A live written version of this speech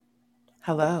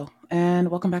Hello,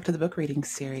 and welcome back to the book reading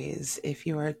series. If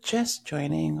you are just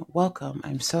joining, welcome.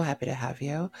 I'm so happy to have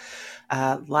you.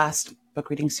 Last book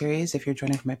reading series, if you're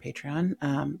joining from my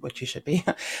Patreon, which you should be,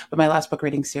 but my last book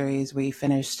reading series, we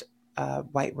finished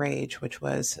White Rage, which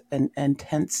was an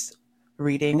intense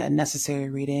reading, a necessary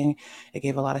reading. It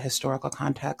gave a lot of historical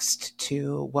context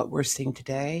to what we're seeing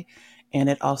today, and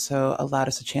it also allowed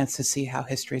us a chance to see how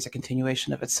history is a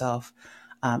continuation of itself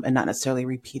and not necessarily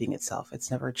repeating itself.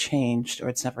 It's never changed or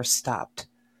it's never stopped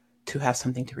to have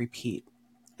something to repeat.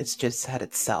 It's just had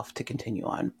itself to continue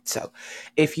on. So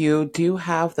if you do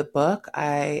have the book,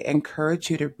 I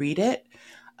encourage you to read it.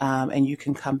 And you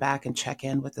can come back and check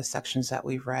in with the sections that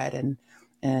we've read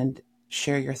and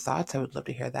share your thoughts. I would love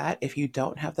to hear that. If you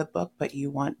don't have the book, but you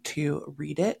want to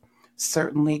read it,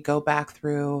 certainly go back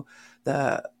through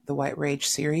the White Rage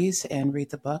series and read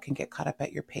the book and get caught up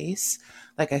at your pace.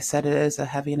 Like I said, it is a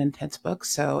heavy and intense book,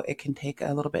 so it can take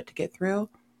a little bit to get through,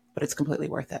 but it's completely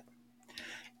worth it.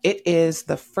 It is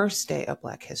the first day of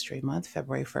Black History Month,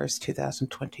 February 1st,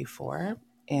 2024,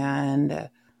 and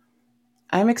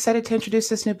I'm excited to introduce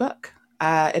this new book.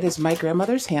 It is My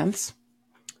Grandmother's Hands,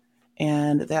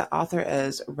 and the author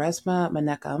is Resmaa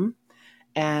Menakem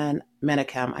and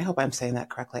Menakem. I hope I'm saying that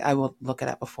correctly. I will look it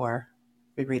up before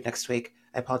we read next week.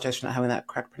 I apologize for not having that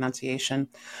correct pronunciation.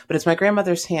 But it's My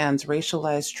Grandmother's Hands,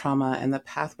 Racialized Trauma and the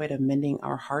Pathway to Mending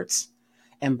Our Hearts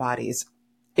and Bodies.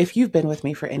 If you've been with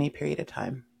me for any period of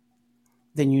time,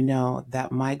 then you know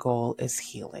that my goal is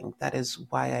healing. That is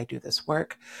why I do this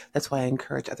work. That's why I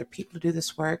encourage other people to do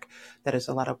this work. That is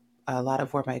a lot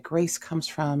of where my grace comes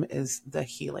from, is the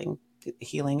healing.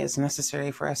 Healing is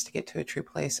necessary for us to get to a true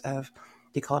place of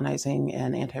decolonizing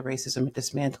and anti-racism and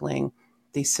dismantling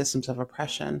these systems of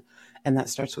oppression. And that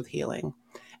starts with healing.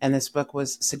 And this book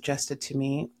was suggested to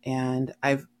me, and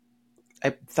I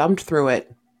thumbed through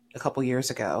it a couple years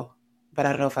ago, but I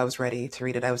don't know if I was ready to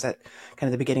read it. I was at kind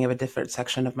of the beginning of a different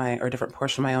section of my, or a different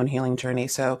portion of my own healing journey.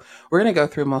 So we're going to go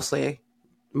through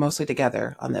mostly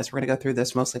together on this. We're going to go through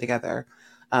this mostly together.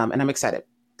 And I'm excited.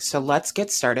 So let's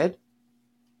get started.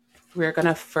 We're going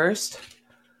to first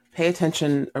pay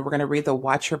attention, or we're going to read the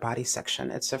Watch Your Body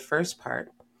section. It's the first part.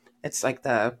 It's like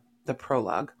the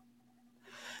prologue.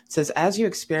 It says, as you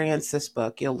experience this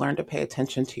book, you'll learn to pay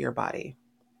attention to your body.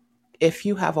 If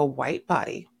you have a white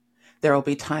body, there will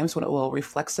be times when it will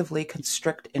reflexively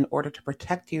constrict in order to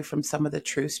protect you from some of the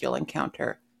truths you'll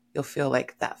encounter. You'll feel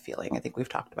like that feeling. I think we've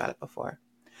talked about it before.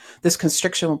 This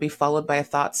constriction will be followed by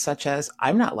thoughts such as,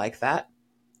 I'm not like that,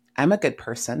 I'm a good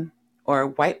person, or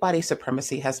white body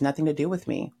supremacy has nothing to do with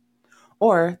me,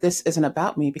 or this isn't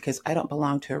about me because I don't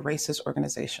belong to a racist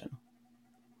organization.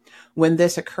 When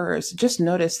this occurs, just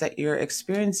notice that you're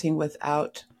experiencing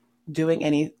without doing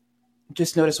any,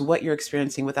 just notice what you're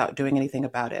experiencing without doing anything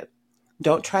about it.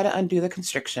 Don't try to undo the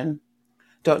constriction.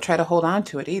 Don't try to hold on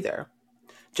to it either.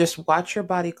 Just watch your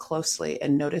body closely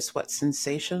and notice what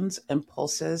sensations,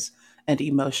 impulses, and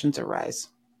emotions arise.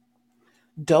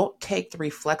 Don't take the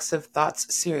reflexive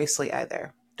thoughts seriously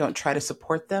either. Don't try to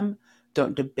support them.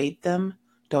 Don't debate them.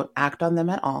 Don't act on them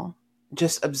at all.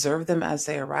 Just observe them as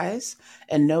they arise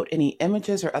and note any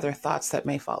images or other thoughts that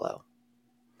may follow.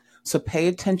 So pay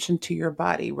attention to your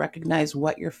body. Recognize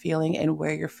what you're feeling and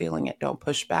where you're feeling it. Don't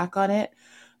push back on it.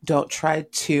 Don't try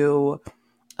to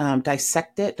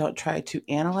dissect it. Don't try to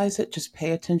analyze it. Just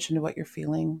pay attention to what you're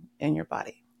feeling in your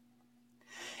body.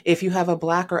 If you have a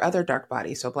black or other dark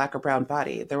body, so black or brown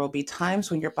body, there will be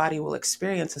times when your body will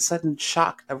experience a sudden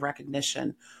shock of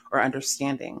recognition or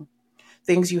understanding.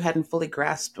 Things you hadn't fully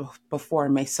grasped before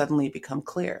may suddenly become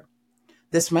clear.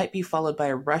 This might be followed by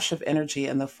a rush of energy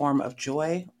in the form of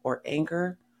joy or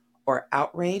anger or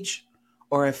outrage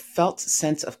or a felt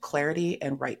sense of clarity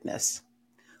and rightness.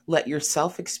 Let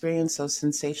yourself experience those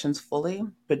sensations fully,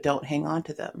 but don't hang on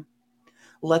to them.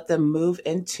 Let them move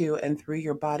into and through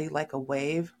your body like a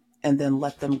wave, and then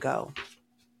let them go.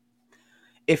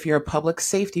 If you're a public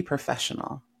safety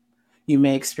professional, you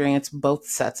may experience both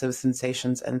sets of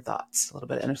sensations and thoughts, a little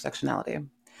bit of intersectionality.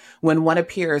 When one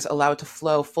appears, allow it to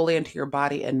flow fully into your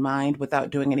body and mind without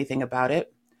doing anything about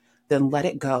it, then let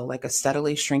it go like a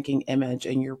steadily shrinking image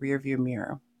in your rearview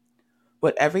mirror.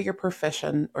 Whatever your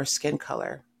profession or skin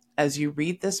color, as you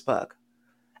read this book,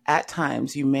 at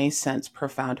times you may sense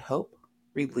profound hope,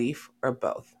 relief, or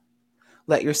both.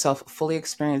 Let yourself fully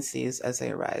experience these as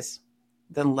they arise.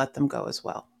 Then let them go as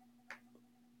well.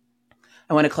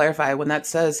 I want to clarify, when that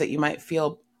says that you might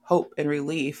feel hope and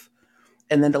relief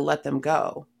and then to let them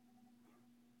go,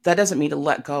 that doesn't mean to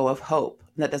let go of hope.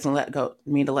 That doesn't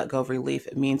mean to let go of relief.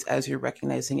 It means as you're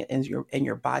recognizing it in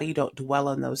your body, don't dwell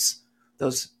on those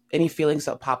any feelings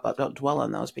that pop up, don't dwell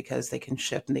on those because they can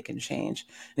shift and they can change.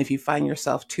 And if you find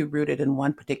yourself too rooted in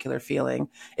one particular feeling,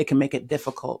 it can make it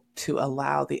difficult to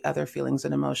allow the other feelings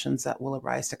and emotions that will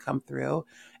arise to come through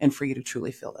and for you to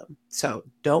truly feel them. So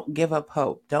don't give up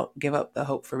hope. Don't give up the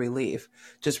hope for relief.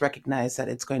 Just recognize that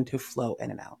it's going to flow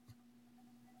in and out.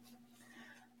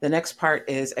 The next part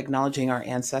is acknowledging our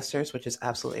ancestors, which is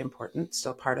absolutely important,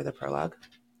 still part of the prologue.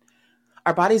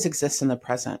 Our bodies exist in the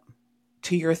present.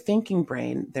 To your thinking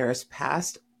brain, there is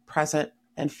past, present,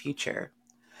 and future.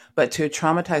 But to a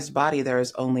traumatized body, there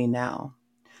is only now.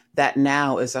 That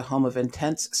now is a home of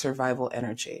intense survival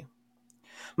energy.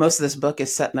 Most of this book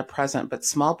is set in the present, but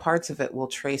small parts of it will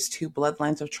trace two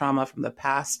bloodlines of trauma from the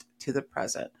past to the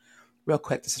present. Real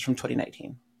quick, this is from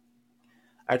 2019.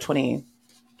 Or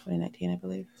 2019, I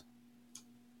believe.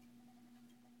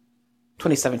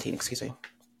 2017, excuse me.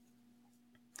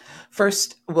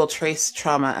 First, we'll trace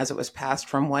trauma as it was passed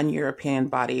from one European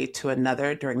body to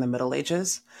another during the Middle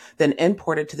Ages, then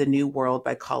imported to the New World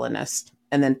by colonists,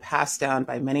 and then passed down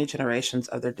by many generations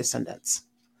of their descendants.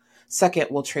 Second,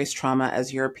 we'll trace trauma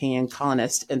as European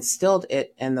colonists instilled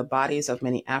it in the bodies of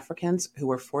many Africans who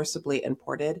were forcibly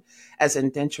imported as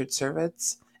indentured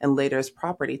servants and later as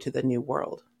property to the New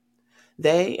World.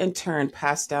 They, in turn,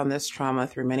 passed down this trauma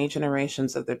through many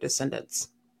generations of their descendants.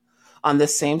 On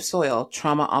this same soil,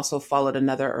 trauma also followed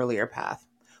another earlier path,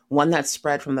 one that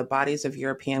spread from the bodies of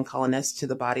European colonists to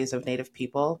the bodies of Native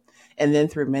people, and then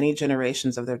through many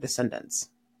generations of their descendants.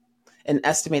 An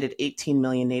estimated 18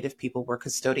 million Native people were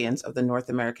custodians of the North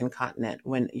American continent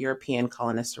when European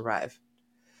colonists arrived.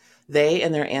 They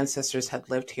and their ancestors had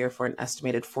lived here for an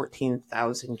estimated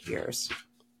 14,000 years.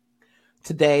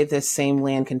 Today, this same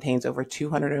land contains over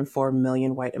 204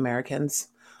 million white Americans,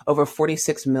 over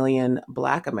 46 million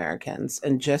Black Americans,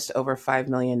 and just over 5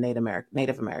 million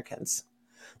Native Americans.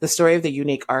 The story of the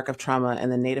unique arc of trauma in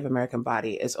the Native American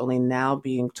body is only now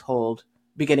beginning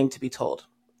to be told.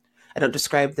 I don't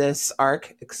describe this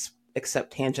arc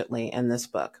except tangentially in this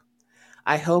book.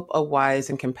 I hope a wise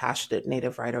and compassionate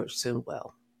Native writer soon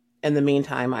will. In the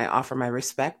meantime, I offer my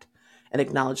respect and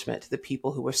acknowledgement to the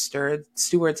people who were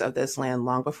stewards of this land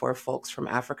long before folks from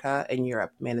Africa and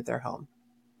Europe made it their home.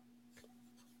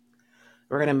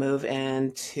 We're going to move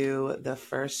into the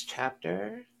first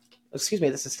chapter. Excuse me,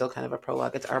 this is still kind of a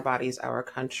prologue. It's Our Bodies, Our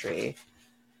Country.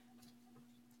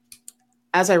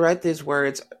 As I write these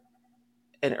words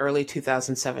in early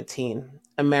 2017,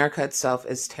 America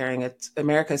is tearing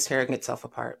itself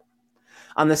apart.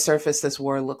 On the surface, this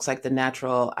war looks like the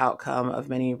natural outcome of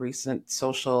many recent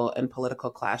social and political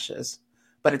clashes,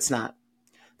 but it's not.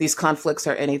 These conflicts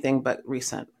are anything but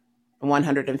recent.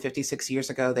 156 years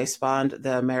ago, they spawned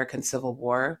the American Civil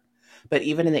War, but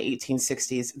even in the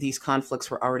 1860s, these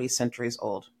conflicts were already centuries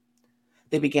old.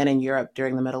 They began in Europe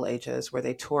during the Middle Ages, where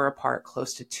they tore apart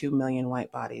close to 2 million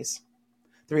white bodies.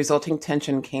 The resulting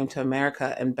tension came to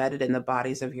America embedded in the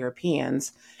bodies of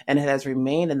Europeans, and it has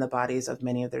remained in the bodies of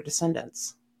many of their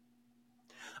descendants.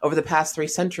 Over the past 3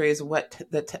 centuries,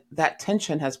 that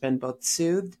tension has been both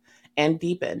soothed and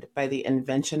deepened by the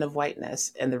invention of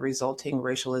whiteness and the resulting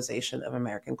racialization of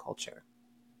American culture.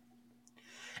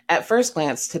 At first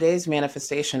glance, today's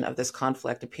manifestation of this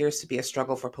conflict appears to be a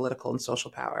struggle for political and social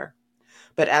power.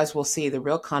 But as we'll see, the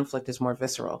real conflict is more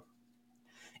visceral.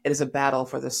 It is a battle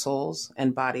for the souls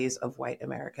and bodies of white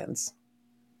Americans.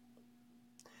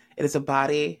 It is a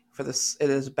battle for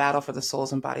the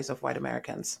souls and bodies of white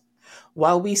Americans.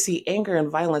 While we see anger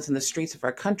and violence in the streets of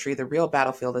our country, the real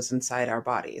battlefield is inside our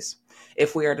bodies.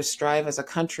 If we are to survive as a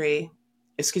country,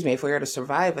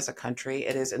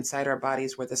 it is inside our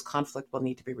bodies where this conflict will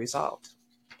need to be resolved.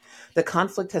 The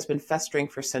conflict has been festering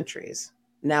for centuries.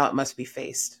 Now it must be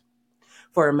faced.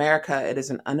 For America, it is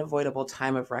an unavoidable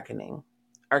time of reckoning.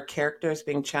 Our character is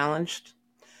being challenged,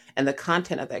 and the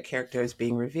content of that character is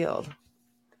being revealed.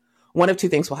 One of two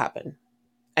things will happen.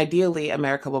 Ideally,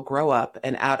 America will grow up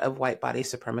and out of white body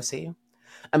supremacy.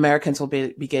 Americans will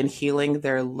begin healing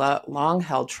their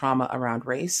long-held trauma around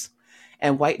race,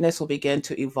 and whiteness will begin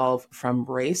to evolve from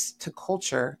race to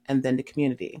culture and then to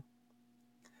community.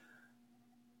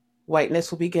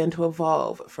 Whiteness will begin to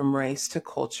evolve from race to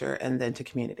culture and then to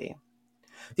community.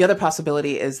 The other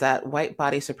possibility is that white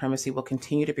body supremacy will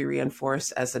continue to be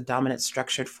reinforced as the dominant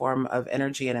structured form of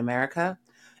energy in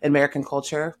American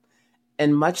culture,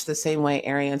 in much the same way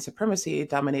Aryan supremacy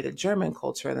dominated German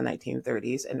culture in the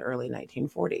 1930s and early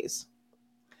 1940s.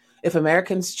 If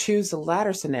Americans choose the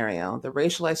latter scenario, the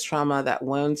racialized trauma that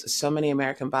wounds so many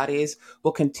American bodies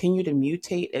will continue to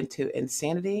mutate into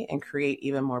insanity and create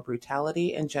even more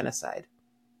brutality and genocide.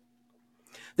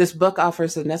 This book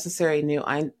offers the necessary new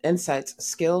insights,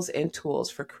 skills, and tools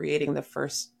for creating the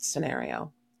first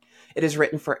scenario. It is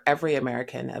written for every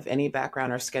American of any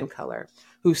background or skin color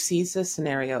who sees this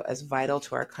scenario as vital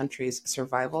to our country's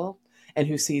survival and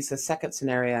who sees the second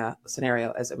scenario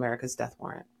as America's death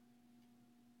warrant.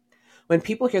 When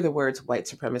people hear the words white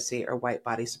supremacy or white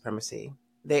body supremacy,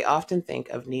 they often think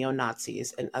of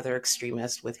neo-Nazis and other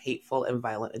extremists with hateful and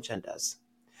violent agendas.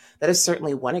 That is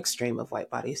certainly one extreme of white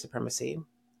body supremacy,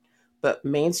 but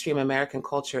mainstream American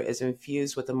culture is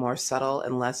infused with a more subtle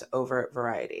and less overt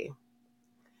variety.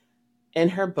 In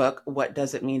her book, What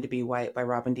Does It Mean to Be White by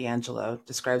Robin DiAngelo,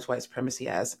 describes white supremacy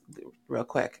as, real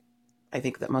quick, I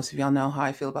think that most of y'all know how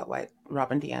I feel about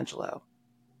Robin DiAngelo.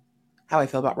 How I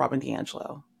feel about Robin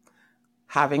DiAngelo.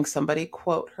 Having somebody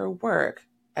quote her work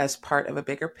as part of a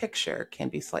bigger picture can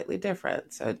be slightly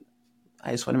different. So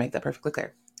I just want to make that perfectly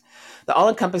clear. The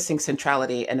all-encompassing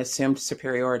centrality and assumed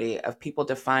superiority of people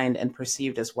defined and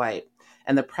perceived as white,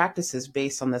 and the practices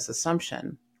based on this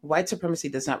assumption. White supremacy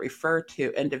does not refer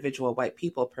to individual white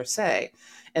people per se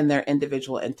and their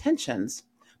individual intentions,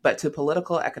 but to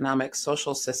political, economic,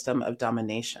 social system of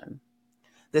domination.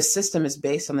 This system is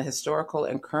based on the historical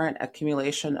and current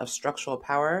accumulation of structural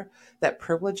power that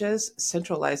privileges,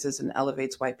 centralizes, and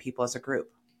elevates white people as a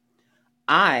group.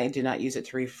 I do not use it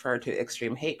to refer to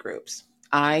extreme hate groups.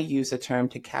 I use the term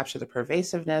to capture the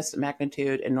pervasiveness,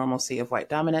 magnitude, and normalcy of white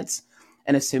dominance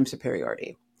and assumed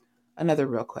superiority. Another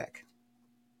real quick.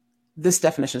 This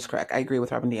definition is correct. I agree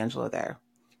with Robin DiAngelo there.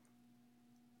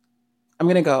 I'm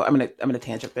going to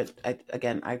tangent, but I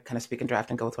kind of speak in draft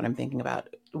and go with what I'm thinking about.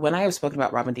 When I have spoken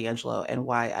about Robin DiAngelo and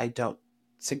why I don't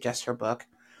suggest her book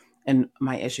and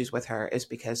my issues with her is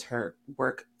because her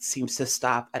work seems to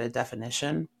stop at a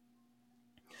definition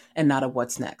and not a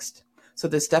what's next. So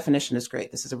this definition is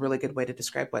great. This is a really good way to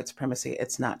describe white supremacy.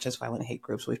 It's not just violent hate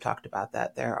groups. We've talked about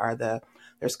that.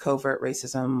 There's covert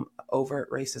racism, overt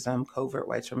racism, covert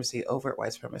white supremacy, overt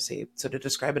white supremacy. So to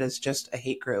describe it as just a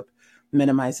hate group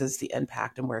minimizes the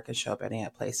impact and where it can show up any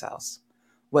place else.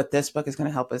 What this book is going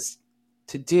to help us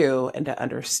to do and to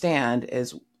understand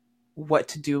is what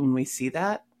to do when we see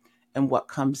that and what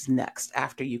comes next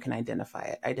after you can identify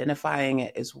it. Identifying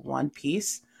it is one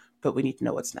piece, but we need to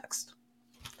know what's next.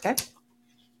 Okay?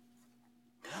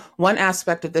 One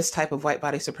aspect of this type of white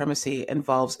body supremacy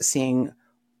involves seeing,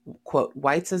 quote,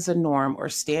 whites as a norm or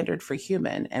standard for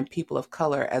human and people of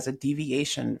color as a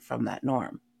deviation from that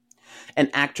norm. An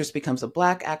actress becomes a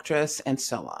Black actress and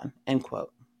so on, end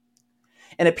quote.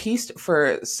 In a piece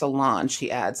for Salon,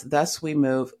 she adds, thus we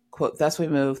move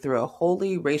through a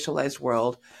wholly racialized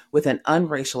world with an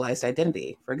unracialized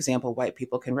identity. For example, white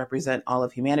people can represent all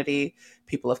of humanity.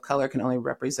 People of color can only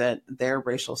represent their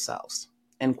racial selves,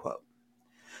 end quote.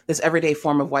 This everyday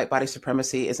form of white body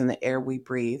supremacy is in the air we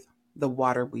breathe, the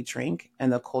water we drink,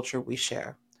 and the culture we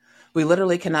share. We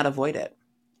literally cannot avoid it.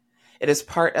 It is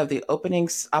part of the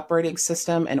operating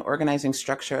system and organizing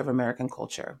structure of American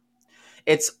culture.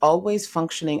 It's always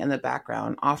functioning in the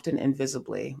background, often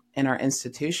invisibly, in our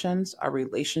institutions, our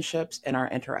relationships, and our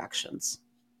interactions.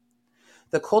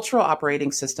 The cultural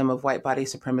operating system of white body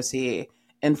supremacy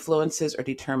influences or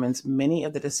determines many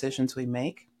of the decisions we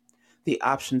make, the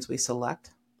options we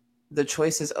select, the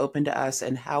choices open to us,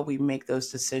 and how we make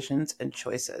those decisions and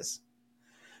choices.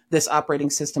 This operating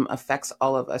system affects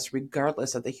all of us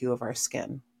regardless of the hue of our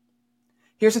skin.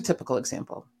 Here's a typical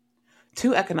example.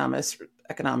 Two economists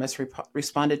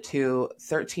responded to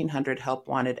 1,300 help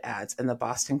wanted ads in the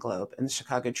Boston Globe and the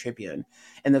Chicago Tribune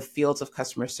in the fields of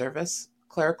customer service,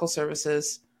 clerical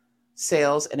services,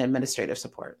 sales, and administrative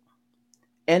support.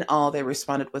 In all, they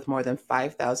responded with more than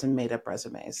 5,000 made-up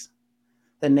resumes.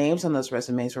 The names on those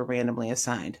resumes were randomly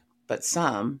assigned, but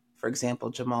some, for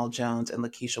example, Jamal Jones and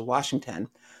Lakeisha Washington,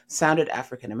 sounded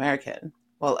African American,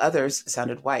 while others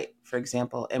sounded white, for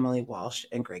example, Emily Walsh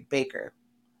and Greg Baker.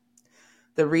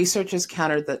 The researchers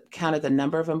counted the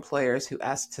number of employers who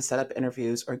asked to set up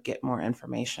interviews or get more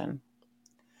information.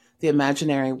 The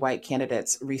imaginary white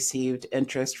candidates received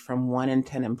interest from 1 in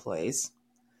 10 employees.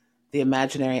 The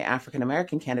imaginary African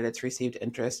American candidates received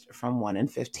interest from 1 in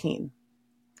 15.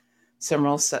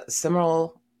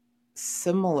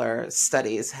 Similar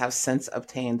studies have since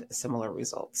obtained similar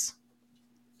results.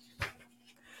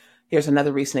 Here's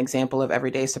another recent example of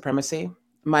everyday supremacy.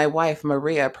 My wife,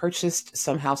 Maria, purchased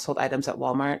some household items at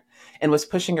Walmart and was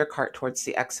pushing her cart towards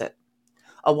the exit.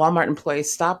 A Walmart employee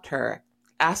stopped her,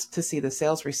 asked to see the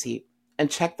sales receipt,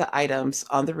 and checked the items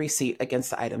on the receipt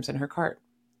against the items in her cart.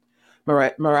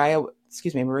 Maria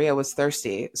was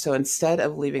thirsty, so instead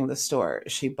of leaving the store,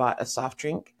 she bought a soft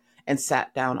drink and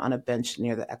sat down on a bench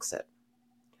near the exit.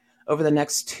 Over the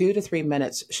next 2 to 3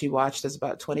 minutes, she watched as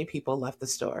about 20 people left the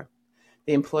store.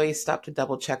 The employee stopped to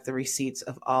double check the receipts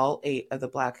of all 8 of the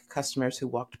Black customers who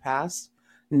walked past,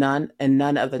 none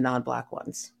of the non-Black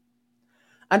ones.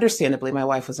 Understandably, my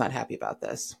wife was not happy about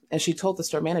this, and she told the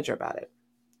store manager about it.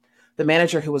 The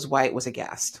manager, who was white, was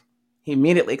aghast. He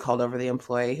immediately called over the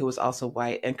employee, who was also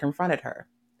white, and confronted her.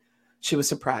 She was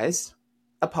surprised,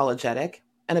 apologetic,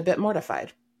 and a bit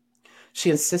mortified.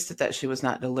 She insisted that she was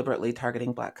not deliberately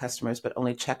targeting Black customers, but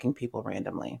only checking people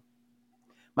randomly.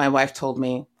 My wife told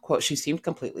me, quote, she seemed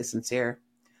completely sincere.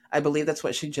 I believe that's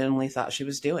what she genuinely thought she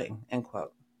was doing, end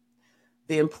quote.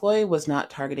 The employee was not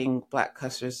targeting Black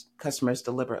customers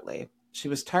deliberately. She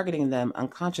was targeting them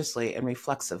unconsciously and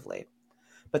reflexively.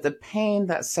 But the pain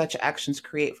that such actions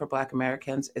create for Black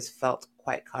Americans is felt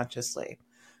quite consciously.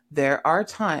 There are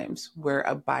times where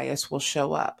a bias will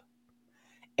show up,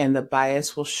 and the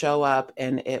bias will show up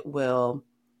and the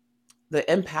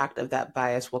impact of that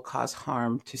bias will cause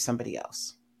harm to somebody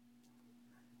else.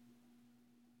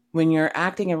 When you're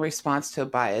acting in response to a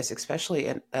bias, especially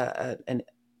an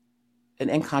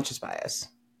unconscious bias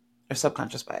or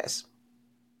subconscious bias,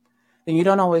 then you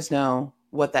don't always know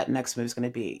what that next move is going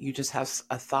to be. You just have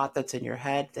a thought that's in your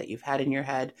head, that you've had in your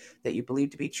head, that you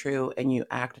believe to be true, and you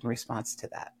act in response to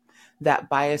that. That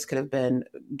bias could have been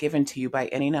given to you by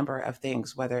any number of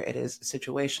things, whether it is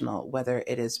situational, whether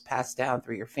it is passed down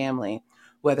through your family,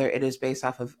 whether it is based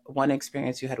off of one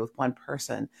experience you had with one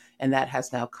person, and that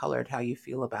has now colored how you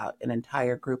feel about an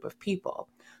entire group of people.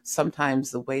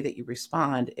 Sometimes the way that you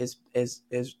respond is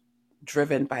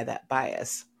driven by that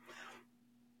bias.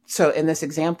 So in this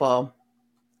example,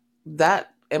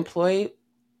 that employee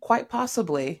quite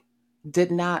possibly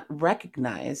did not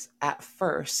recognize at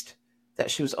first that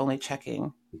she was only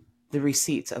checking the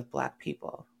receipts of Black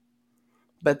people.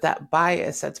 But that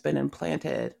bias that's been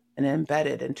implanted and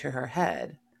embedded into her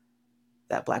head,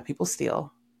 that Black people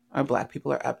steal or Black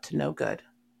people are up to no good,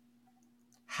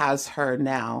 has her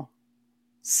now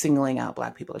singling out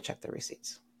Black people to check their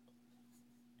receipts.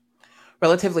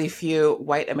 Relatively few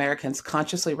white Americans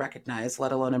consciously recognize,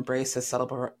 let alone embrace, a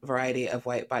subtle variety of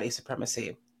white body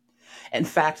supremacy. In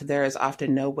fact, there is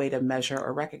often no way to measure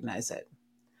or recognize it.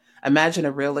 Imagine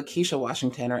a real Lakeisha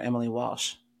Washington or Emily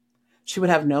Walsh. She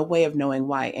would have no way of knowing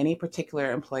why any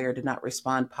particular employer did not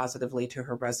respond positively to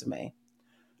her resume.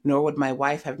 Nor would my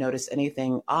wife have noticed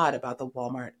anything odd about the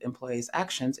Walmart employee's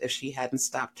actions if she hadn't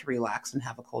stopped to relax and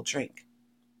have a cold drink.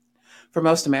 For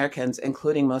most Americans,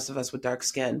 including most of us with dark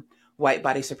skin, white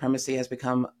body supremacy has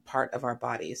become part of our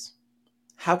bodies.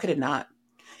 How could it not?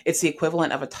 It's the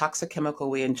equivalent of a toxic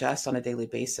chemical we ingest on a daily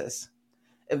basis.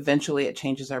 Eventually, it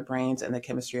changes our brains and the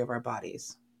chemistry of our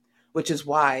bodies, which is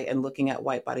why, in looking at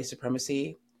white body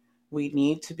supremacy, we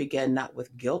need to begin not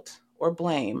with guilt or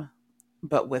blame,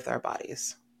 but with our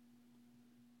bodies.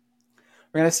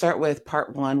 We're going to start with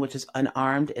part 1, which is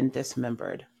unarmed and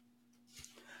dismembered.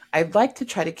 I'd like to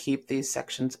try to keep these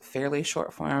sections fairly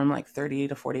short form, like 30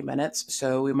 to 40 minutes,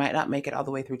 so we might not make it all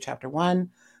the way through chapter 1,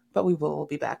 but we will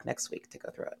be back next week to go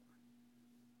through it.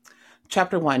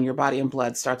 Chapter 1, Your Body and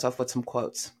Blood, starts off with some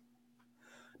quotes.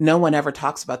 No one ever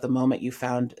talks about the moment you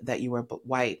found that you were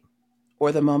white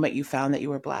or the moment you found that you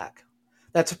were Black.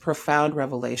 That's a profound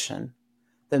revelation.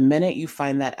 The minute you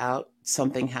find that out,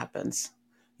 something happens.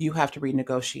 You have to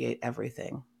renegotiate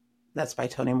everything. That's by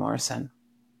Toni Morrison.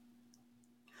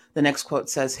 The next quote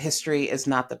says, history is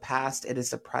not the past, it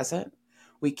is the present.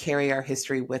 We carry our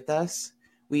history with us.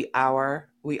 We are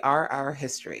our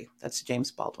history. That's James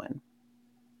Baldwin.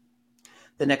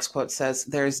 The next quote says,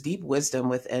 there is deep wisdom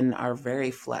within our very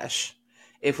flesh,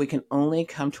 if we can only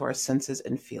come to our senses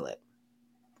and feel it.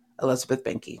 Elizabeth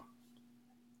Benke.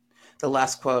 The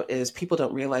last quote is, people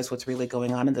don't realize what's really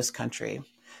going on in this country.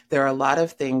 There are a lot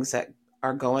of things that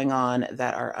are going on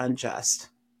that are unjust.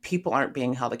 People aren't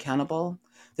being held accountable.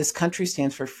 This country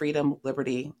stands for freedom,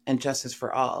 liberty, and justice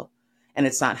for all, and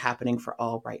it's not happening for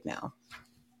all right now.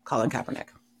 Colin Kaepernick.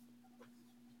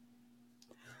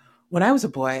 When I was a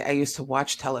boy, I used to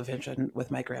watch television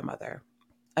with my grandmother.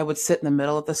 I would sit in the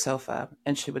middle of the sofa,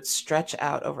 and she would stretch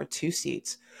out over 2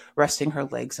 seats, resting her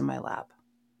legs in my lap.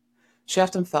 She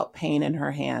often felt pain in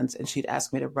her hands, and she'd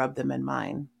ask me to rub them in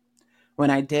mine. When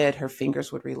I did, her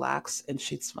fingers would relax, and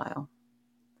she'd smile.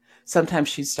 Sometimes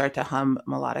she'd start to hum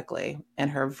melodically,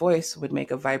 and her voice would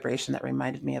make a vibration that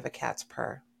reminded me of a cat's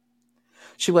purr.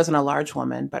 She wasn't a large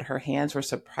woman, but her hands were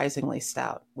surprisingly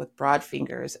stout, with broad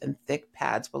fingers and thick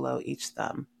pads below each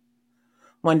thumb.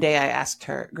 One day I asked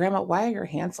her, Grandma, why are your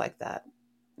hands like that?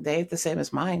 They ain't the same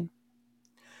as mine.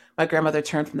 My grandmother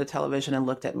turned from the television and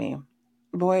looked at me.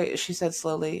 Boy, she said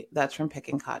slowly, that's from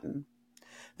picking cotton.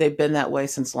 They've been that way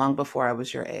since long before I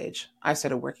was your age. I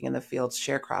started working in the fields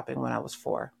sharecropping when I was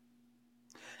 4.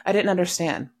 I didn't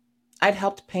understand. I'd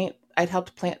helped plant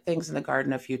things in the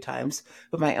garden a few times,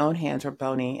 but my own hands were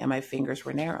bony and my fingers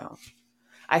were narrow.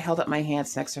 I held up my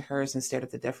hands next to hers and stared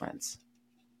at the difference.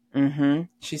 Mm-hmm,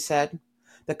 she said.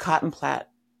 The cotton plant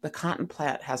the cotton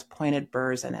plant has pointed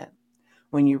burrs in it.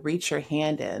 When you reach your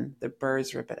hand in, the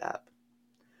burrs rip it up.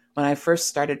 When I first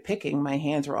started picking, my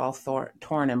hands were all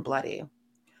torn and bloody.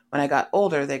 When I got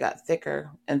older, they got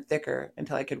thicker and thicker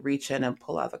until I could reach in and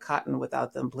pull out the cotton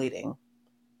without them bleeding.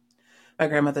 My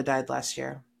grandmother died last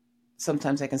year.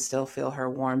 Sometimes I can still feel her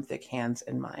warm, thick hands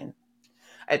in mine.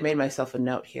 I'd made myself a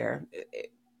note here.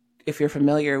 If you're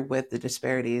familiar with the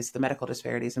disparities, the medical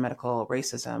disparities and medical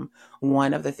racism,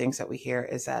 one of the things that we hear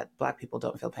is that Black people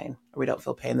don't feel pain, or we don't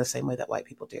feel pain the same way that white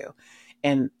people do.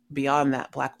 And beyond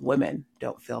that, Black women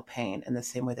don't feel pain in the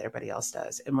same way that everybody else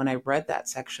does. And when I read that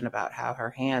section about how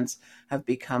her hands have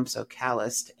become so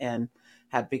calloused and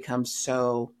have become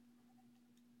so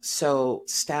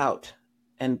stout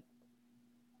and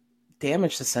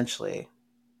damaged essentially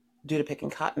due to picking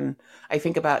cotton, I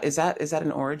think about, is that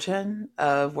an origin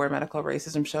of where medical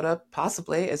racism showed up?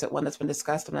 Possibly. Is it one that's been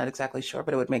discussed? I'm not exactly sure,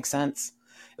 but it would make sense.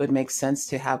 It would make sense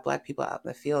to have Black people out in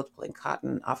the field pulling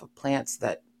cotton off of plants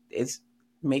that is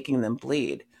making them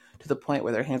bleed to the point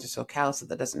where their hands are so callous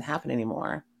that doesn't happen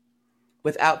anymore.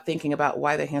 Without thinking about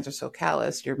why their hands are so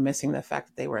callous, you're missing the fact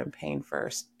that they were in pain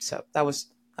first. So that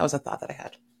was a thought that I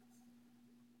had.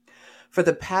 For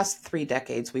the past 3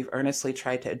 decades, we've earnestly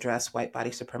tried to address white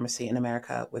body supremacy in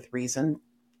America with reason,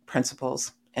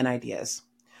 principles, and ideas,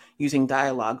 using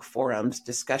dialogue, forums,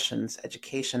 discussions,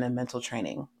 education, and mental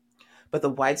training. But the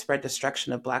widespread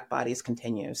destruction of Black bodies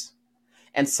continues,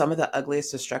 and some of the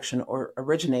ugliest destruction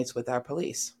originates with our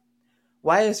police.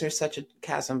 Why is there such a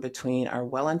chasm between our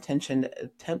well-intentioned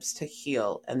attempts to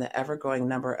heal and the ever-growing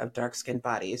number of dark-skinned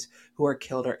bodies who are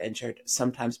killed or injured,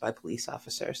 sometimes by police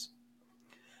officers?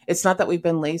 It's not that we've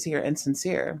been lazy or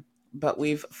insincere, but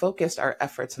we've focused our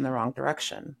efforts in the wrong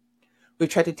direction. We've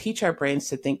tried to teach our brains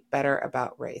to think better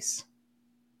about race.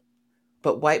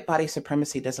 But white body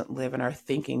supremacy doesn't live in our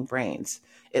thinking brains.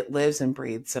 It lives and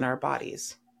breathes in our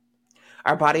bodies.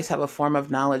 Our bodies have a form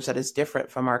of knowledge that is different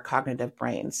from our cognitive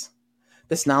brains.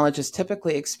 This knowledge is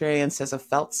typically experienced as a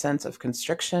felt sense of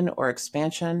constriction or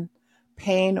expansion,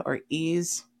 pain or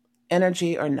ease,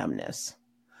 energy or numbness.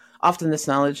 Often this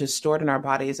knowledge is stored in our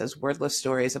bodies as wordless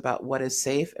stories about what is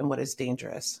safe and what is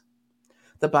dangerous.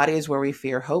 The body is where we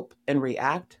fear hope and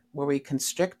react, where we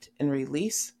constrict and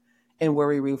release, and where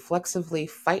we reflexively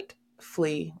fight,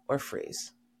 flee, or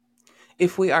freeze.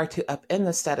 If we are to upend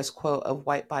the status quo of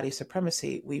white body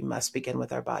supremacy, we must begin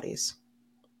with our bodies.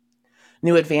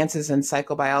 New advances in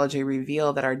psychobiology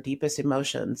reveal that our deepest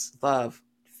emotions, love,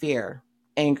 fear,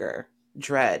 anger,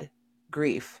 dread,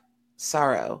 grief,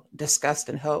 sorrow, disgust,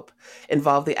 and hope,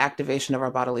 involve the activation of our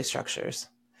bodily structures.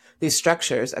 These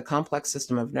structures, a complex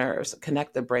system of nerves,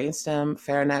 connect the brainstem,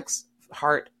 pharynx,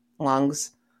 heart,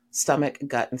 lungs, stomach,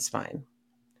 gut, and spine.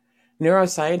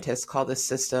 Neuroscientists call this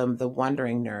system the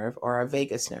wandering nerve or our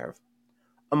vagus nerve.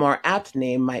 A more apt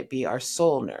name might be our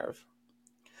soul nerve.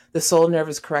 The soul nerve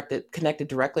is connected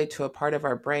directly to a part of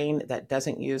our brain that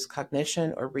doesn't use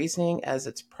cognition or reasoning as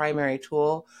its primary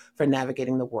tool for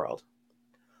navigating the world.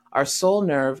 Our soul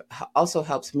nerve also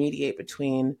helps mediate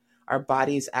between our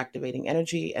body's activating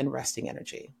energy and resting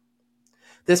energy.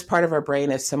 This part of our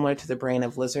brain is similar to the brain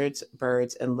of lizards,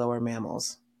 birds, and lower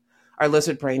mammals. Our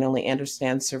lizard brain only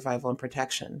understands survival and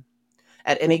protection.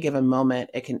 At any given moment,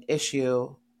 it can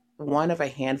issue one of a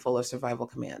handful of survival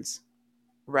commands: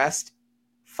 rest,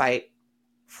 fight,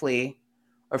 flee,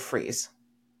 or freeze.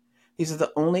 These are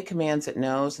the only commands it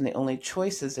knows and the only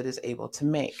choices it is able to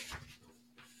make.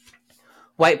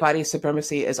 White body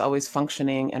supremacy is always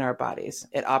functioning in our bodies.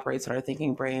 It operates in our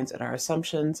thinking brains and our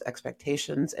assumptions,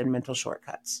 expectations, and mental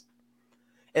shortcuts.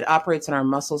 It operates in our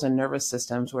muscles and nervous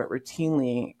systems where it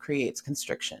routinely creates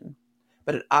constriction,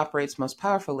 but it operates most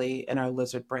powerfully in our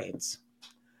lizard brains.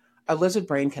 Our lizard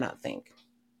brain cannot think.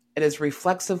 It is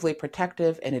reflexively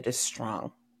protective and it is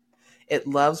strong. It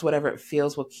loves whatever it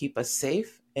feels will keep us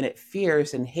safe, and it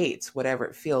fears and hates whatever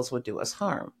it feels will do us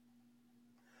harm.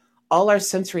 All our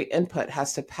sensory input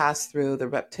has to pass through the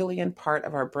reptilian part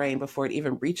of our brain before it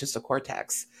even reaches the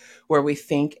cortex, where we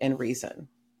think and reason.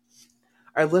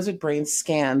 Our lizard brain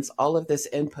scans all of this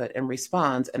input and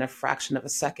responds in a fraction of a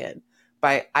second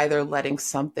by either letting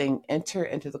something enter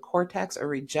into the cortex or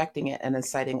rejecting it and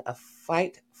inciting a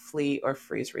fight, flee, or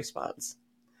freeze response.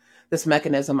 This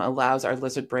mechanism allows our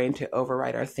lizard brain to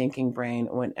override our thinking brain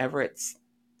whenever it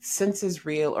senses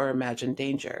real or imagined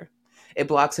danger. It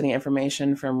blocks any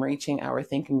information from reaching our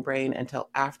thinking brain until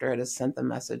after it has sent the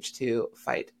message to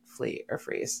fight, flee, or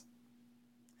freeze.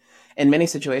 In many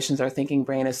situations, our thinking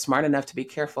brain is smart enough to be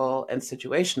careful and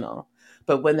situational.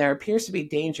 But when there appears to be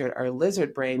danger, our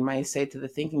lizard brain might say to the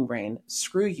thinking brain,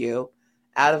 screw you,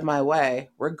 out of my way,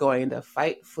 we're going to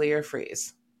fight, flee, or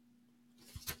freeze.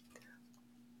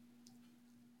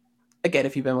 Again,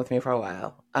 if you've been with me for a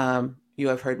while, you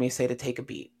have heard me say to take a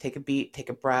beat, take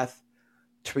a breath,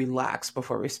 to relax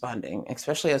before responding,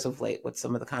 especially as of late with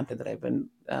some of the content that I've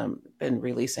been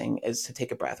releasing, is to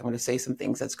take a breath. I'm going to say some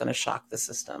things that's going to shock the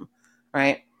system,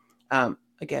 right?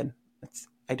 Again,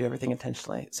 I do everything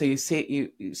intentionally. So you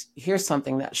hear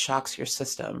something that shocks your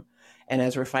system. And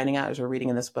as we're finding out, as we're reading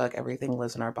in this book, everything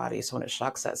lives in our body. So when it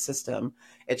shocks that system,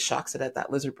 it shocks it at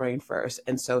that lizard brain first.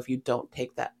 And so if you don't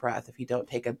take that breath, if you don't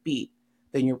take a beat,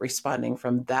 then you're responding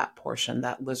from that portion,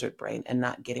 that lizard brain, and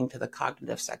not getting to the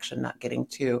cognitive section, not getting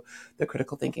to the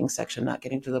critical thinking section, not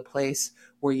getting to the place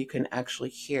where you can actually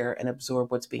hear and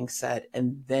absorb what's being said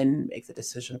and then make the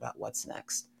decision about what's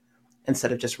next,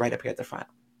 instead of just right up here at the front.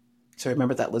 So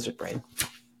remember that lizard brain.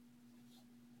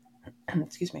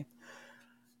 Excuse me.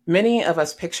 Many of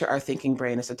us picture our thinking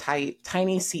brain as a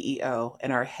tiny CEO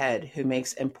in our head who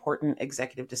makes important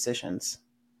executive decisions.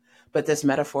 But this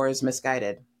metaphor is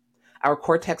misguided. Our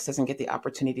cortex doesn't get the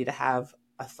opportunity to have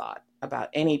a thought about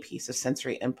any piece of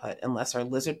sensory input unless our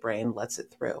lizard brain lets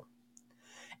it through.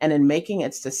 And in making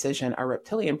its decision, our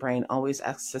reptilian brain always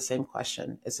asks the same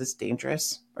question: is this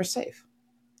dangerous or safe?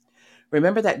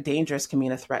 Remember that dangerous can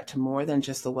mean a threat to more than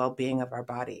just the well-being of our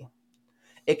body.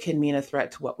 It can mean a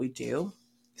threat to what we do,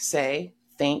 say,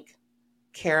 think,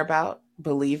 care about,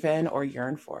 believe in, or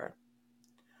yearn for.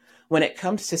 When it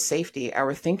comes to safety,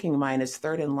 our thinking mind is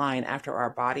third in line after our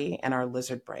body and our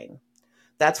lizard brain.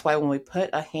 That's why when we put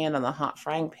a hand on the hot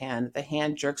frying pan, the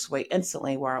hand jerks away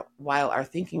instantly while our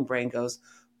thinking brain goes,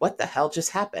 what the hell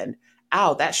just happened?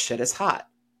 Ow, that shit is hot.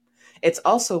 It's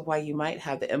also why you might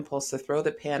have the impulse to throw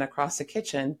the pan across the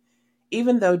kitchen,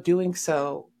 even though doing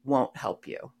so won't help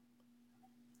you.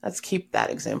 Let's keep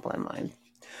that example in mind.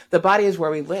 The body is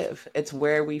where we live. It's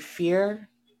where we fear,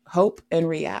 hope, and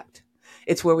react.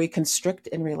 It's where we constrict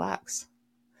and relax.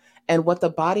 And what the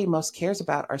body most cares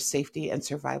about are safety and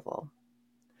survival.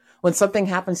 When something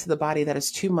happens to the body that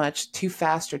is too much, too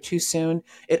fast, or too soon,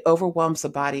 it overwhelms the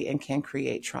body and can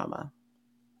create trauma.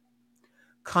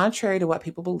 Contrary to what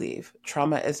people believe,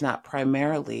 trauma is not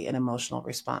primarily an emotional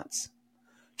response.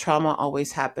 Trauma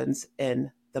always happens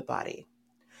in the body.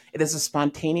 It is a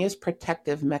spontaneous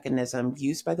protective mechanism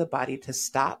used by the body to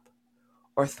stop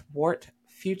or thwart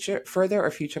further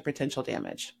potential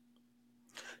damage.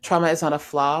 Trauma is not a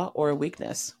flaw or a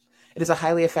weakness. It is a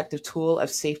highly effective tool of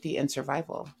safety and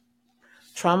survival.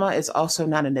 Trauma is also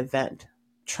not an event.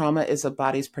 Trauma is a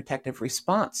body's protective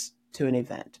response to an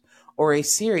event or a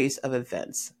series of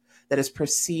events that is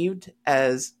perceived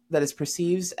as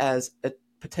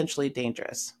potentially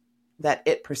dangerous, that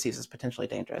it perceives as potentially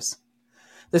dangerous.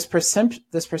 This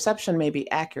perception may be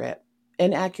accurate,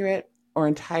 inaccurate, or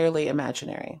entirely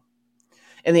imaginary.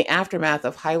 In the aftermath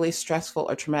of highly stressful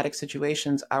or traumatic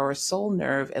situations, our soul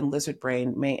nerve and lizard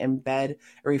brain may embed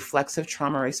a reflexive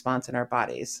trauma response in our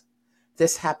bodies.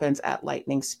 This happens at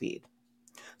lightning speed.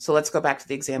 So let's go back to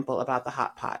the example about the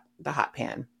hot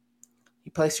pan.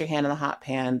 You place your hand in the hot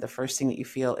pan, the first thing that you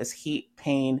feel is heat,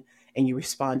 pain, and you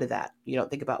respond to that. You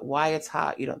don't think about why it's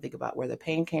hot. You don't think about where the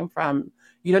pain came from.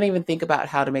 You don't even think about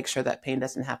how to make sure that pain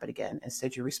doesn't happen again.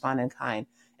 Instead, you respond in kind.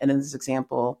 And in this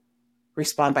example,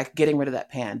 respond by getting rid of that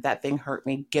pan. That thing hurt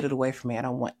me. Get it away from me. I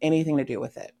don't want anything to do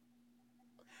with it.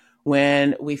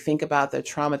 When we think about the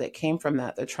trauma that came from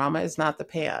that, the trauma is not the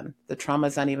pan. The trauma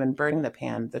is not even burning the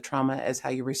pan. The trauma is how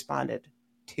you responded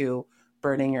to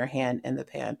burning your hand in the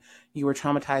pan. You were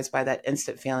traumatized by that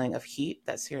instant feeling of heat,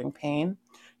 that searing pain.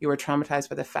 You were traumatized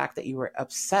by the fact that you were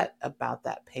upset about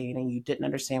that pain and you didn't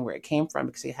understand where it came from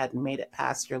because you hadn't made it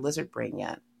past your lizard brain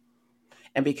yet.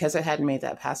 And because it hadn't made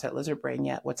that past that lizard brain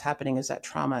yet, what's happening is that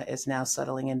trauma is now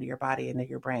settling into your body, into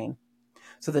your brain.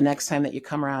 So the next time that you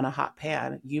come around a hot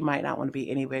pan, you might not want to be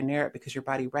anywhere near it because your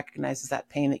body recognizes that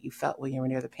pain that you felt when you were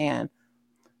near the pan.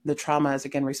 The trauma is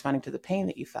again responding to the pain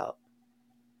that you felt.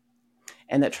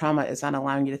 And that trauma is not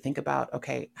allowing you to think about,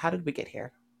 okay, how did we get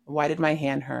here? Why did my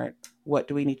hand hurt? What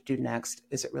do we need to do next?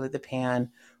 Is it really the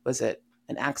pan? Was it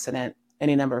an accident?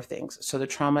 Any number of things. So the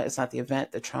trauma is not the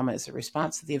event. The trauma is the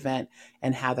response to the event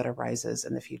and how that arises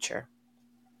in the future.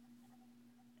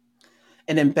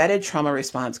 An embedded trauma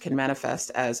response can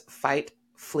manifest as fight,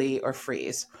 flee, or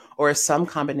freeze, or as some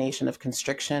combination of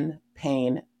constriction,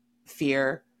 pain,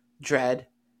 fear, dread,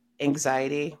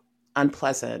 anxiety,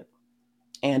 unpleasant,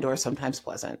 and or sometimes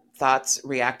pleasant, thoughts,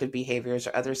 reactive behaviors,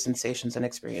 or other sensations and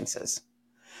experiences.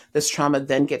 This trauma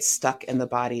then gets stuck in the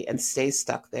body and stays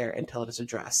stuck there until it is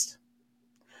addressed.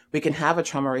 We can have a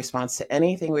trauma response to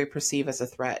anything we perceive as a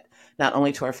threat, not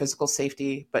only to our physical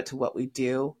safety, but to what we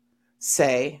do,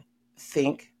 say,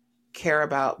 think, care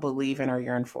about, believe in, or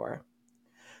yearn for.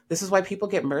 This is why people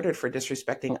get murdered for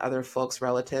disrespecting other folks'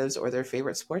 relatives or their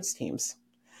favorite sports teams.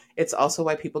 It's also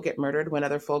why people get murdered when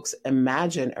other folks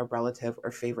imagine a relative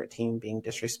or favorite team being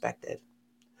disrespected.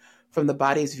 From the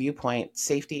body's viewpoint,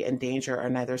 safety and danger are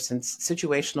neither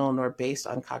situational nor based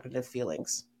on cognitive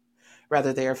feelings.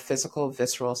 Rather, they are physical,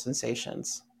 visceral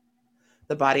sensations.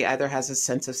 The body either has a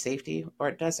sense of safety or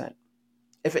it doesn't.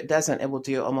 If it doesn't, it will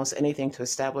do almost anything to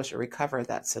establish or recover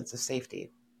that sense of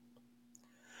safety.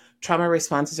 Trauma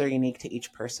responses are unique to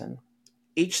each person.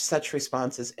 Each such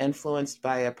response is influenced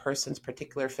by a person's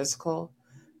particular physical,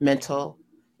 mental,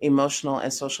 emotional,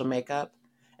 and social makeup,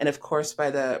 and of course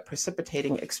by the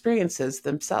precipitating experiences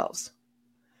themselves.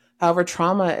 However,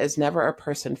 trauma is never a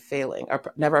person failing, or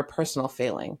never a personal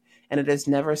failing, and it is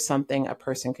never something a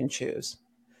person can choose.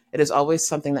 It is always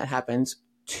something that happens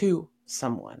to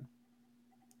someone.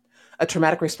 A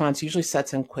traumatic response usually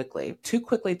sets in quickly, too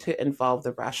quickly to involve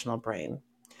the rational brain.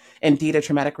 Indeed, a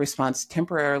traumatic response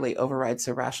temporarily overrides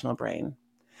the rational brain.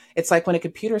 It's like when a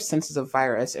computer senses a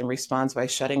virus and responds by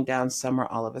shutting down some or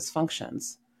all of its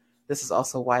functions. This is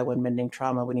also why when mending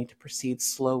trauma, we need to proceed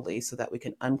slowly so that we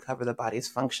can uncover the body's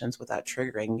functions without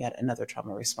triggering yet another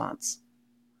trauma response.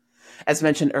 As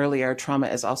mentioned earlier, trauma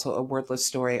is also a wordless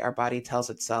story our body tells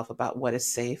itself about what is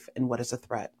safe and what is a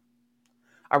threat.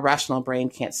 Our rational brain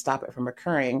can't stop it from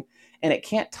occurring, and it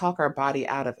can't talk our body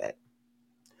out of it.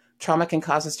 Trauma can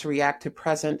cause us to react to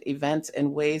present events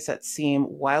in ways that seem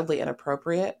wildly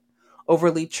inappropriate,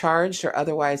 overly charged, or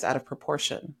otherwise out of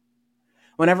proportion.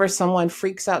 Whenever someone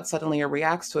freaks out suddenly or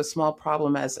reacts to a small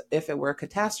problem as if it were a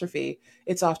catastrophe,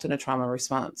 it's often a trauma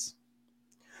response.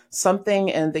 Something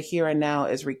in the here and now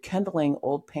is rekindling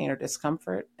old pain or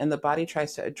discomfort, and the body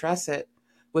tries to address it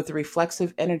with the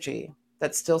reflexive energy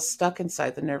that's still stuck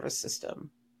inside the nervous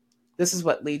system. This is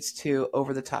what leads to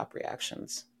over-the-top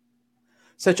reactions.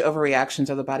 Such overreactions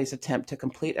are the body's attempt to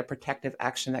complete a protective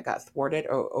action that got thwarted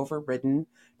or overridden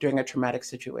during a traumatic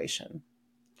situation.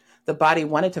 The body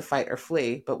wanted to fight or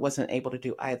flee, but wasn't able to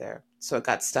do either, so it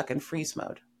got stuck in freeze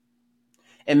mode.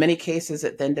 In many cases,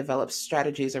 it then develops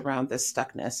strategies around this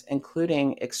stuckness,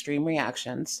 including extreme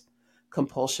reactions,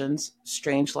 compulsions,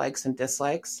 strange likes and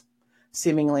dislikes,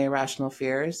 seemingly irrational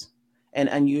fears, and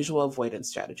unusual avoidance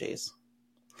strategies.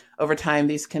 Over time,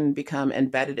 these can become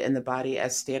embedded in the body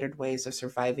as standard ways of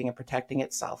surviving and protecting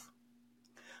itself.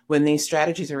 When these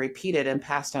strategies are repeated and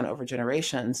passed on over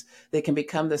generations, they can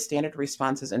become the standard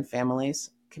responses in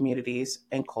families, communities,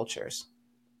 and cultures.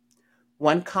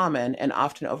 One common and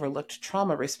often overlooked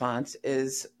trauma response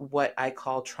is what I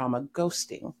call trauma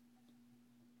ghosting.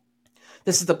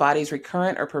 This is the body's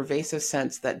recurrent or pervasive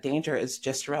sense that danger is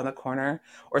just around the corner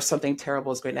or something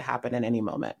terrible is going to happen at any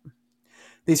moment.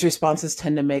 These responses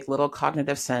tend to make little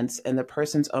cognitive sense, and the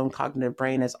person's own cognitive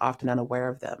brain is often unaware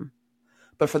of them.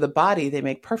 But for the body, they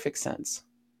make perfect sense.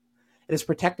 It is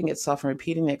protecting itself from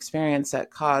repeating the experience that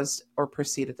caused or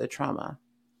preceded the trauma.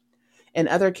 In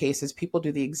other cases, people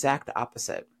do the exact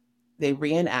opposite. They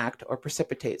reenact or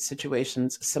precipitate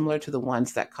situations similar to the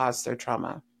ones that caused their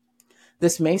trauma.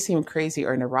 This may seem crazy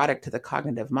or neurotic to the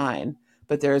cognitive mind,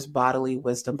 but there is bodily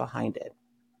wisdom behind it.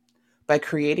 By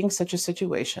creating such a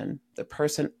situation, the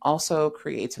person also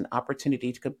creates an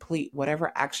opportunity to complete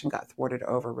whatever action got thwarted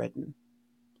or overridden.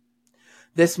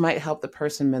 This might help the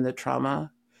person mend the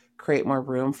trauma, create more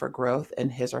room for growth in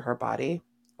his or her body,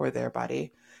 or their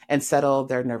body, and settle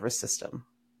their nervous system.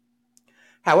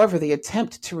 However, the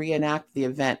attempt to reenact the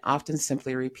event often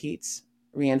simply repeats,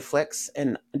 reinflicts,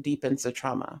 and deepens the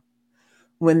trauma.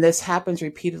 When this happens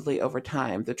repeatedly over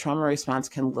time, the trauma response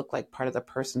can look like part of the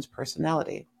person's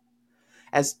personality.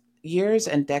 As years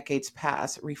and decades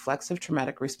pass, reflexive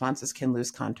traumatic responses can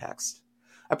lose context.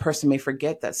 A person may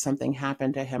forget that something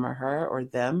happened to him or her or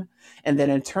them, and then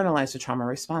internalize the trauma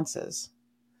responses.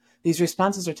 These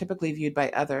responses are typically viewed by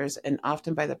others and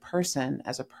often by the person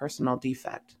as a personal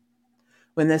defect.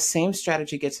 When this same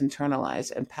strategy gets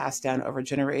internalized and passed down over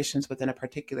generations within a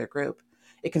particular group,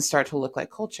 it can start to look like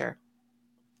culture.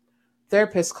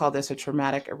 Therapists call this a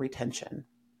traumatic retention.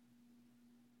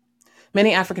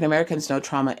 Many African Americans know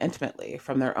trauma intimately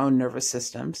from their own nervous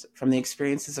systems, from the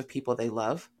experiences of people they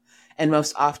love, and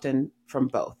most often from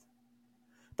both.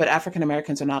 But African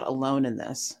Americans are not alone in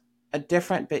this. A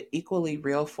different but equally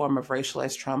real form of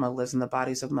racialized trauma lives in the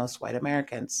bodies of most white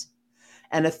Americans.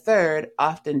 And a third,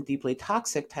 often deeply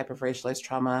toxic type of racialized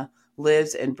trauma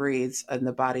lives and breathes in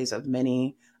the bodies of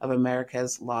many of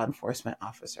America's law enforcement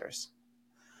officers.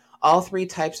 All three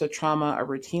types of trauma are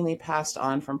routinely passed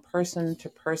on from person to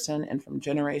person and from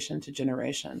generation to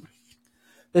generation.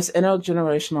 This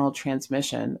intergenerational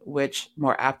transmission, which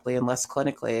more aptly and less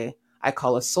clinically I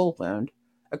call a soul wound,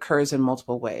 occurs in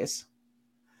multiple ways.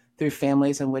 Through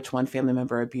families in which one family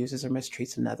member abuses or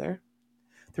mistreats another,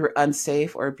 through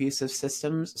unsafe or abusive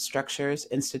systems, structures,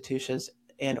 institutions,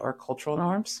 and or cultural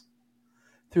norms,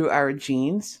 through our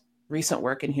genes. Recent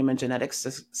work in human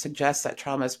genetics suggests that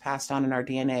trauma is passed on in our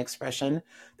DNA expression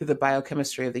through the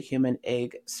biochemistry of the human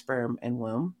egg, sperm, and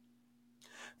womb.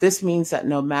 This means that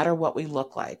no matter what we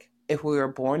look like, if we were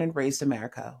born and raised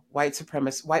America,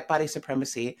 white body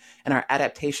supremacy and our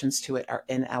adaptations to it are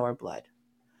in our blood.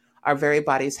 Our very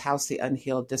bodies house the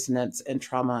unhealed dissonance and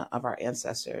trauma of our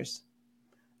ancestors.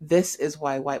 This is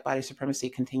why white body supremacy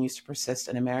continues to persist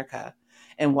in America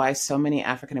and why so many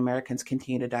African Americans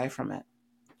continue to die from it.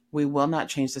 We will not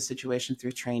change the situation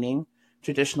through training,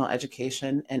 traditional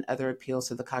education, and other appeals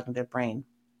to the cognitive brain.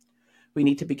 We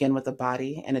need to begin with the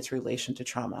body and its relation to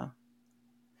trauma.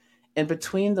 In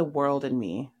Between the World and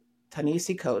Me,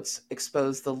 Ta-Nehisi Coates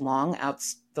exposed the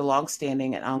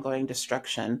long-standing and ongoing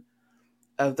destruction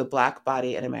of the Black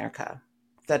body in America.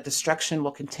 That destruction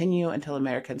will continue until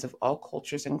Americans of all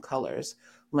cultures and colors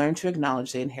learn to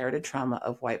acknowledge the inherited trauma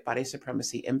of white body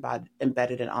supremacy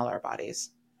embedded in all our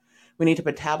bodies. We need to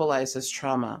metabolize this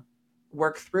trauma,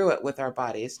 work through it with our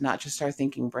bodies, not just our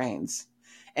thinking brains,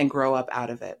 and grow up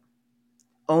out of it.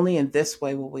 Only in this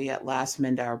way will we at last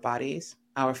mend our bodies,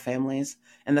 our families,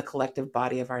 and the collective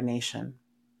body of our nation.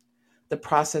 The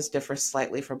process differs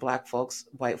slightly for Black folks,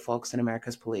 white folks, and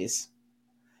America's police.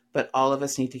 But all of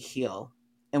us need to heal,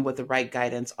 and with the right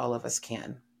guidance, all of us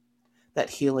can. That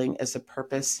healing is the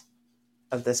purpose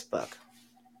of this book.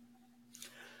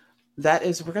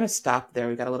 We're going to stop there.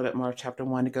 We've got a little bit more of chapter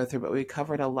 1 to go through, but we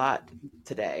covered a lot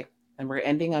today. And we're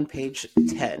ending on page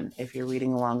 10 if you're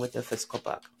reading along with the physical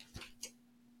book.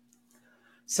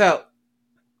 So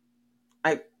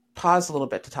I paused a little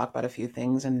bit to talk about a few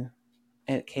things, and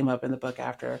it came up in the book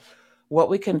after. What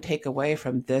we can take away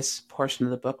from this portion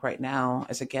of the book right now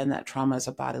is, again, that trauma is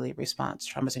a bodily response.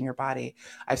 Trauma is in your body.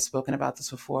 I've spoken about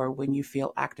this before. When you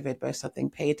feel activated by something,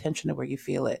 pay attention to where you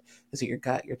feel it. Is it your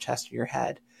gut, your chest, or your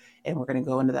head? And we're going to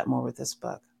go into that more with this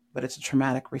book. But it's a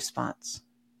traumatic response.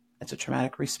 It's a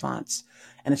traumatic response.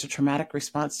 And it's a traumatic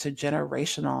response to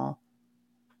generational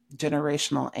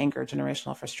anger,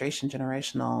 generational frustration,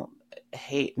 generational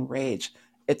hate and rage.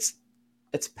 It's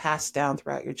passed down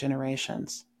throughout your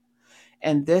generations.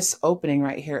 And this opening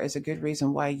right here is a good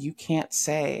reason why you can't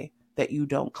say that you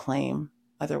don't claim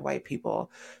other white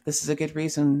people. This is a good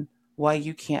reason why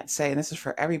you can't say, and this is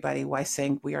for everybody, why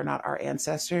saying we are not our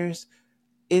ancestors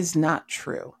is not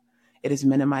true. It is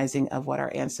minimizing of what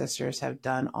our ancestors have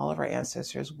done, all of our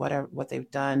ancestors, what they've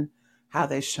done, how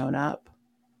they've shown up,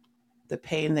 the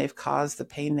pain they've caused, the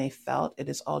pain they felt. It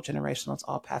is all generational. It's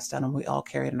all passed down, and we all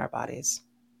carry it in our bodies.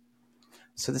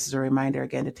 So this is a reminder,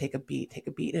 again, to take a beat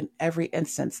in every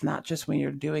instance, not just when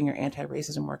you're doing your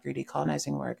anti-racism work, your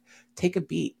decolonizing work. Take a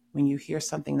beat when you hear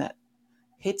something that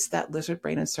hits that lizard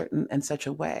brain in such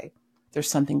a way. There's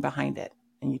something behind it,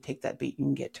 and you take that beat, you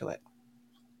can get to it.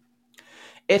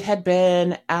 It had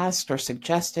been asked or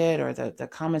suggested, or the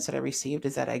comments that I received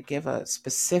is that I give a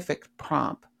specific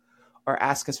prompt or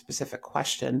ask a specific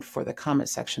question for the comment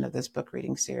section of this book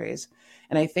reading series.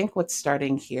 And I think what's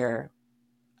starting here,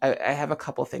 I have a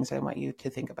couple things I want you to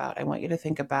think about. I want you to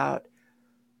think about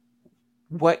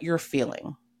what you're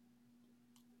feeling.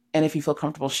 And if you feel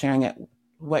comfortable sharing it,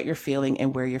 what you're feeling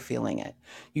and where you're feeling it.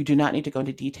 You do not need to go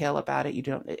into detail about it. You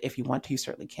don't, if you want to, you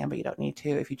certainly can, but you don't need to.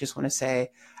 If you just want to say,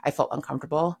 I felt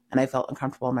uncomfortable and I felt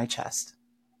uncomfortable in my chest.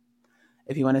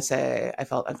 If you want to say, I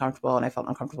felt uncomfortable and I felt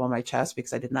uncomfortable in my chest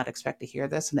because I did not expect to hear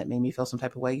this and it made me feel some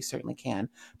type of way, you certainly can.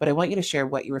 But I want you to share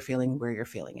what you were feeling and where you're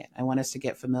feeling it. I want us to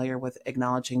get familiar with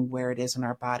acknowledging where it is in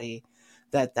our body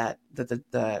that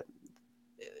the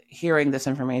hearing this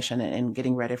information and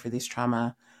getting ready for these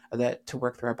trauma that to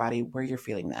work through our body, where you're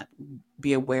feeling that.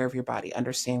 Be aware of your body,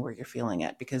 understand where you're feeling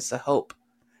it, because the hope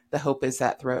is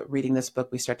that throughout reading this book,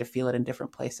 we start to feel it in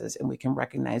different places and we can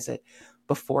recognize it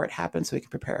before it happens so we can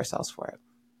prepare ourselves for it.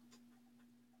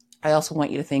 I also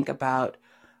want you to think about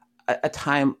a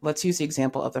time, let's use the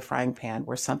example of the frying pan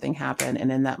where something happened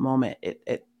and in that moment,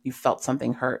 you felt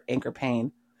something hurt, anger,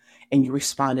 pain, and you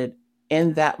responded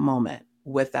in that moment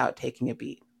without taking a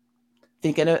beat.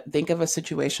 Think of a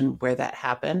situation where that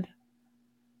happened.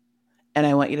 And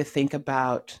I want you to think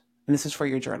about and this is for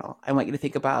your journal, I want you to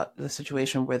think about the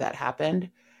situation where that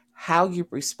happened, how you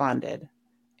responded,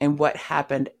 and what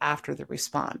happened after the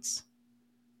response.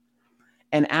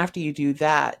 And after you do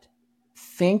that,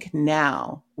 think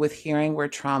now with hearing how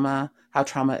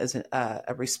trauma is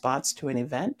a response to an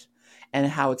event and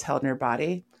how it's held in your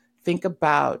body. Think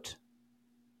about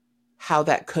how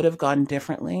that could have gone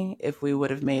differently if we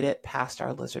would have made it past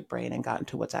our lizard brain and gotten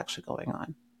to what's actually going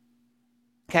on.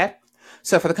 Okay?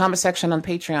 So for the comment section on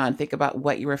Patreon, think about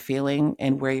what you were feeling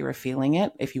and where you were feeling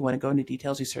it. If you want to go into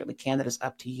details, you certainly can. That is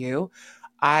up to you.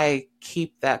 I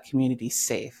keep that community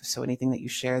safe. So anything that you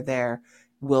share there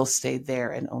will stay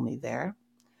there and only there.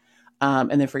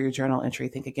 And then for your journal entry,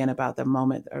 think again about the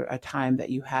moment or a time that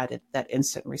you had that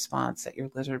instant response, that your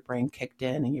lizard brain kicked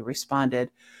in and you responded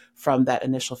from that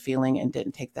initial feeling and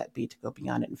didn't take that beat to go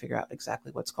beyond it and figure out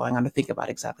exactly what's going on or think about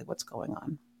exactly what's going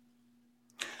on.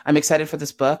 I'm excited for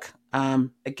this book.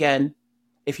 Again,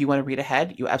 if you want to read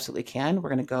ahead, you absolutely can. We're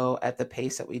going to go at the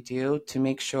pace that we do to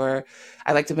make sure,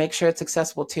 I like to make sure it's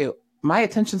accessible too. My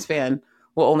attention span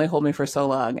will only hold me for so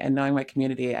long. And knowing my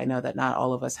community, I know that not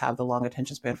all of us have the long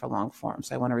attention span for long form.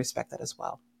 So I want to respect that as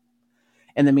well.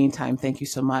 In the meantime, thank you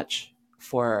so much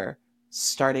for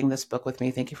starting this book with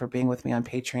me. Thank you for being with me on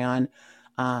Patreon.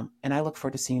 And I look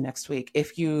forward to seeing you next week.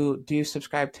 If you do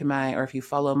subscribe to or if you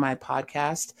follow my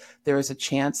podcast, there is a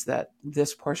chance that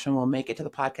this portion will make it to the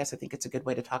podcast. I think it's a good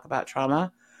way to talk about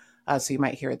trauma. So you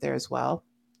might hear it there as well.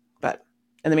 But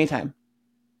in the meantime,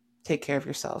 take care of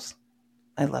yourselves.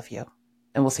 I love you.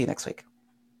 And we'll see you next week.